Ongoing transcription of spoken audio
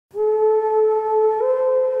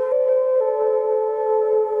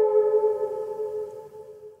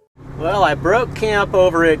I broke camp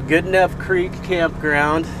over at Goodenough Creek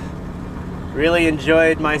Campground. Really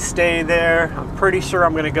enjoyed my stay there. I'm pretty sure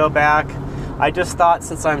I'm going to go back. I just thought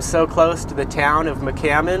since I'm so close to the town of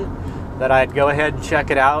McCammon that I'd go ahead and check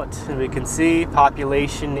it out. And we can see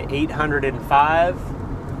population 805.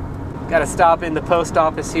 Got to stop in the post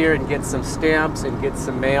office here and get some stamps and get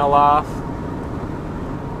some mail off.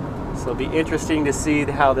 So it'll be interesting to see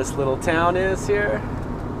how this little town is here.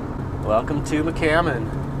 Welcome to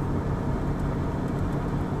McCammon.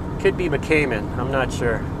 Could be McCammon, I'm not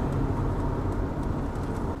sure.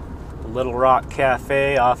 Little Rock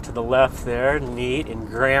Cafe off to the left there, neat, and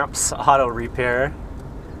Gramps Auto Repair.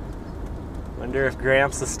 Wonder if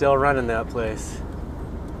Gramps is still running that place.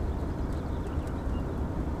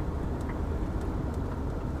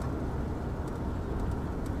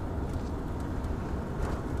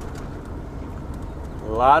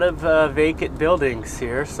 A lot of vacant buildings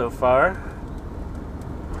here so far.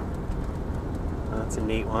 That's a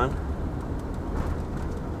neat one.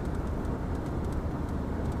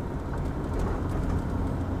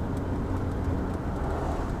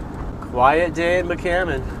 Quiet day in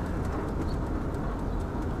McCammon.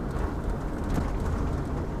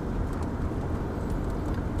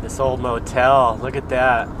 This old motel, look at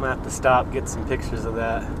that. I'm gonna have to stop, get some pictures of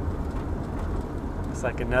that. Looks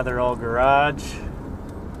like another old garage.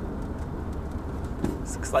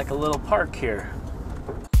 This looks like a little park here.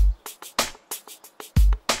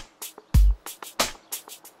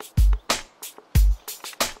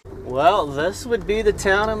 Well, this would be the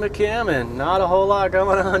town of McCammon. Not a whole lot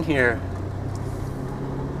going on here.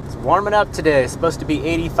 It's warming up today. It's supposed to be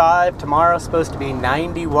 85. Tomorrow's supposed to be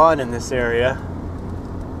 91 in this area.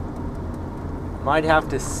 Might have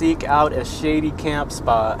to seek out a shady camp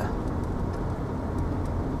spot.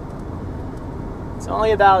 It's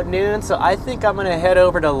only about noon, so I think I'm gonna head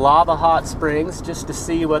over to Lava Hot Springs just to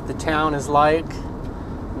see what the town is like.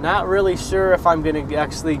 Not really sure if I'm gonna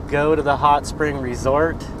actually go to the hot spring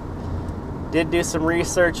resort. Did do some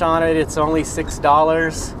research on it. It's only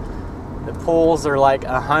 $6. The pools are like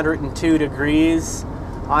 102 degrees.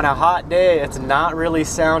 On a hot day, it's not really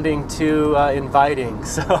sounding too inviting,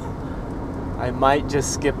 so I might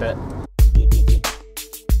just skip it.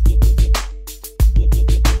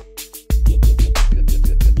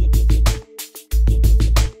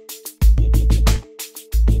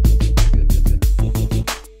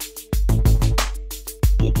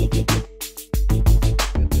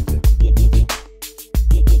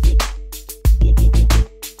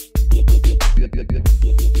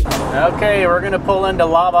 Okay, we're gonna pull into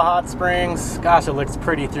Lava Hot Springs. Gosh, it looks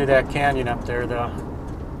pretty through that canyon up there though.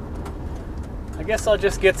 I guess I'll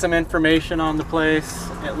just get some information on the place.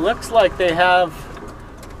 It looks like they have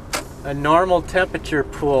a normal temperature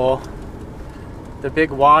pool, the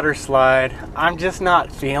big water slide. I'm just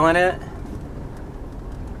not feeling it.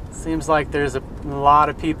 Seems like there's a lot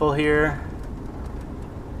of people here.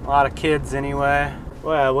 A lot of kids anyway.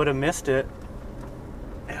 Boy, I would have missed it.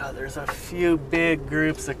 Yeah, there's a few big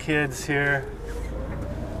groups of kids here.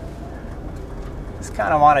 Just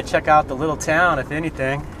kind of want to check out the little town, if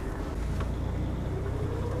anything.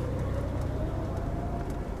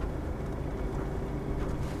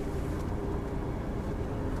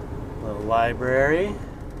 Little library.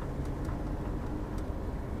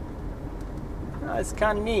 Oh, it's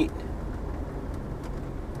kind of neat.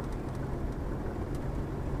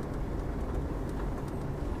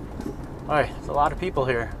 Alright, there's a lot of people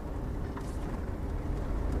here.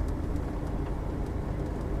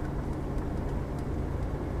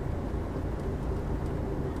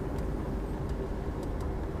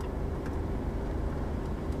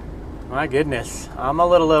 My goodness, I'm a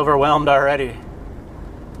little overwhelmed already.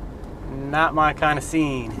 Not my kind of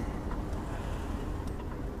scene.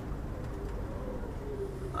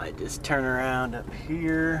 I just turn around up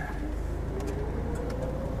here.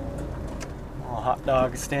 Little hot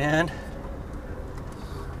dog stand.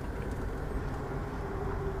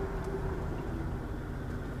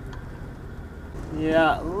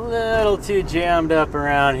 Yeah, a little too jammed up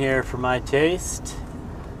around here for my taste.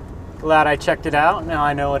 Glad I checked it out. Now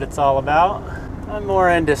I know what it's all about. I'm more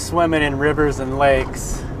into swimming in rivers and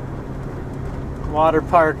lakes. Water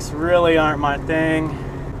parks really aren't my thing.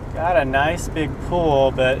 Got a nice big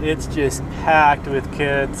pool, but it's just packed with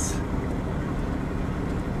kids.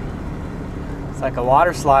 It's like a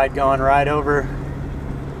water slide going right over.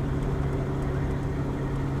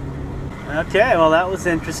 Okay, well that was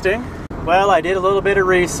interesting. Well, I did a little bit of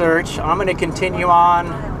research. I'm going to continue on,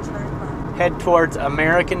 head towards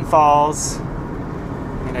American Falls.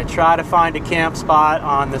 I'm going to try to find a camp spot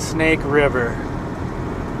on the Snake River.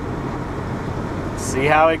 See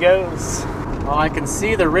how it goes. Oh, I can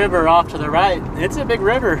see the river off to the right. It's a big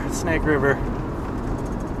river, Snake River.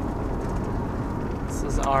 This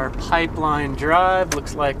is our pipeline drive.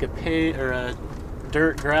 Looks like a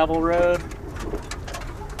dirt gravel road.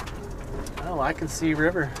 Oh, I can see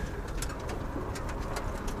river.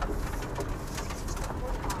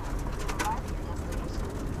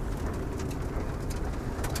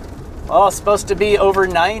 Oh, it's supposed to be over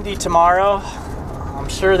 90 tomorrow. I'm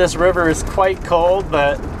sure this river is quite cold,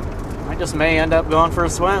 but I just may end up going for a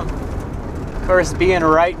swim. Of course, being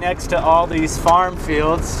right next to all these farm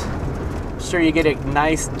fields, I'm sure you get a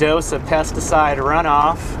nice dose of pesticide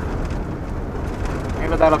runoff.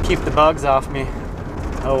 Maybe that'll keep the bugs off me.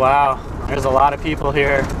 Oh wow, there's a lot of people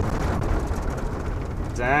here.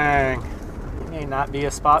 Dang, it may not be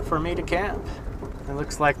a spot for me to camp. It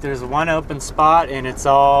looks like there's one open spot and it's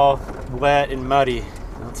all wet and muddy.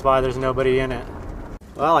 That's why there's nobody in it.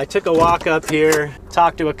 Well, I took a walk up here,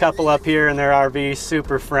 talked to a couple up here in their RV,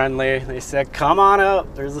 super friendly. They said, come on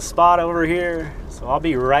up, there's a spot over here. So I'll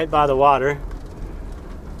be right by the water.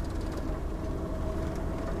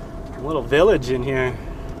 A little village in here.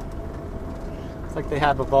 Looks like they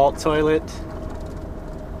have a vault toilet.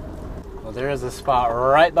 Well, there is a spot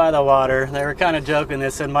right by the water. They were kind of joking. They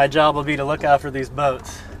said my job will be to look out for these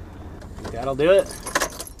boats. That'll do it.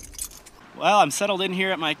 Well, I'm settled in here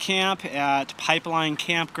at my camp at Pipeline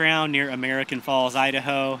Campground near American Falls,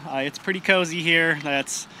 Idaho. It's pretty cozy here.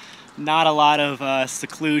 That's not a lot of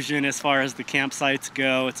seclusion as far as the campsites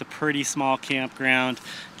go. It's a pretty small campground.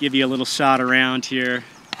 Give you a little shot around here.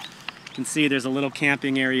 You can see there's a little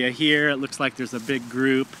camping area here. It looks like there's a big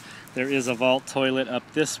group. There is a vault toilet up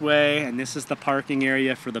this way, and this is the parking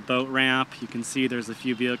area for the boat ramp. You can see there's a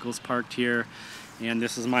few vehicles parked here. And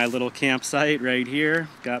this is my little campsite right here.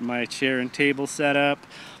 Got my chair and table set up.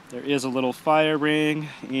 There is a little fire ring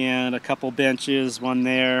and a couple benches, one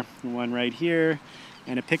there, one right here,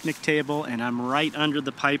 and a picnic table, and I'm right under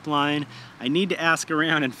the pipeline. I need to ask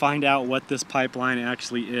around and find out what this pipeline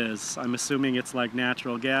actually is. I'm assuming it's like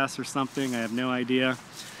natural gas or something. I have no idea.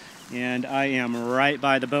 And I am right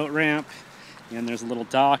by the boat ramp, and there's a little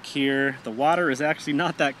dock here. The water is actually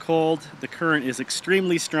not that cold. The current is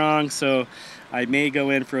extremely strong, so I may go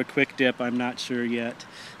in for a quick dip. I'm not sure yet.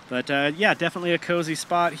 But yeah, definitely a cozy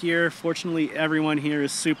spot here. Fortunately, everyone here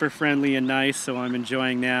is super friendly and nice, so I'm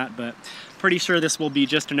enjoying that. But pretty sure this will be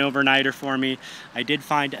just an overnighter for me. I did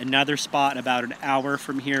find another spot about an hour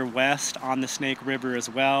from here west on the Snake River as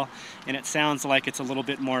well, and it sounds like it's a little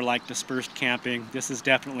bit more like dispersed camping. This is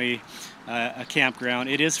definitely a campground.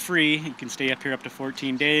 It is free. You can stay up here up to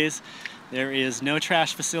 14 days. There is no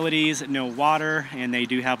trash facilities, no water, and they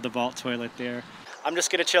do have the vault toilet there. I'm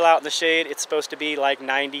just gonna chill out in the shade. It's supposed to be like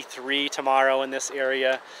 93 tomorrow in this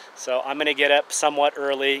area, so I'm gonna get up somewhat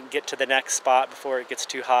early, get to the next spot before it gets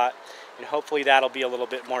too hot, and hopefully that'll be a little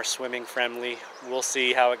bit more swimming friendly. We'll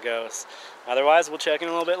see how it goes. Otherwise, we'll check in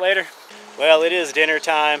a little bit later. Well, it is dinner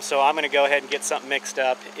time, so I'm gonna go ahead and get something mixed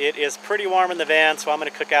up. It is pretty warm in the van, so I'm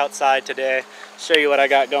gonna cook outside today. Show you what I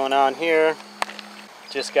got going on here.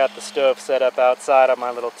 Just got the stove set up outside on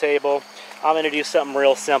my little table. I'm gonna do something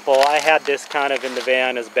real simple. I had this kind of in the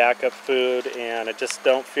van as backup food, and I just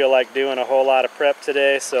don't feel like doing a whole lot of prep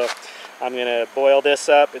today, so I'm gonna boil this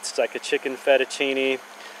up. It's like a chicken fettuccine.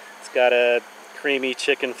 It's got a creamy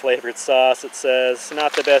chicken flavored sauce, it says.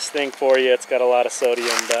 Not the best thing for you. It's got a lot of sodium,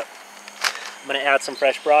 but I'm gonna add some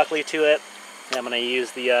fresh broccoli to it. And I'm gonna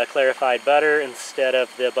use the clarified butter instead of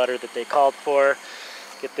the butter that they called for.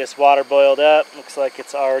 Get this water boiled up. Looks like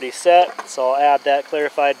it's already set, so I'll add that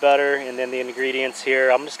clarified butter and then the ingredients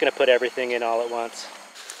here. I'm just gonna put everything in all at once.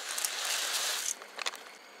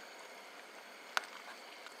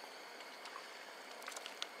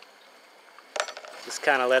 Just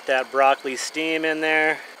kind of let that broccoli steam in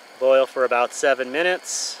there. Boil for about 7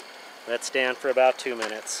 minutes. Let stand for about 2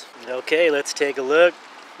 minutes. Okay, let's take a look.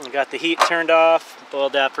 I got the heat turned off.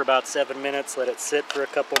 Boiled that for about 7 minutes. Let it sit for a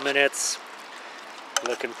couple minutes.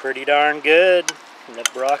 Looking pretty darn good. And the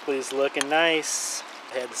broccoli's looking nice.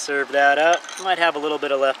 Go ahead and serve that up. Might have a little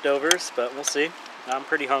bit of leftovers, but we'll see. I'm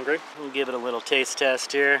pretty hungry. We'll give it a little taste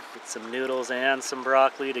test here. Get some noodles and some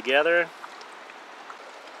broccoli together.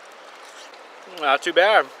 Not too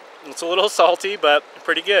bad. It's a little salty, but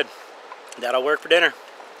pretty good. That'll work for dinner.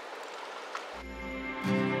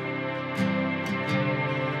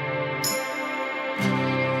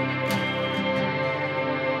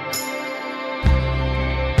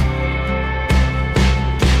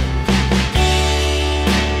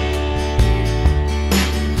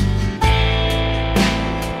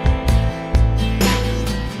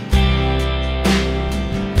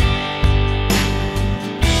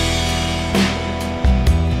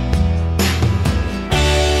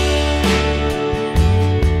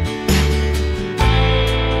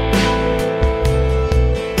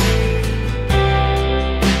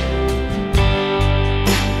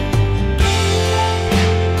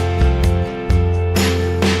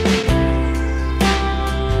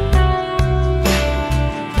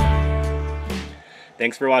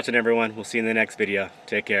 Thanks for watching, everyone. We'll see you in the next video.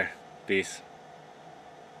 Take care. Peace.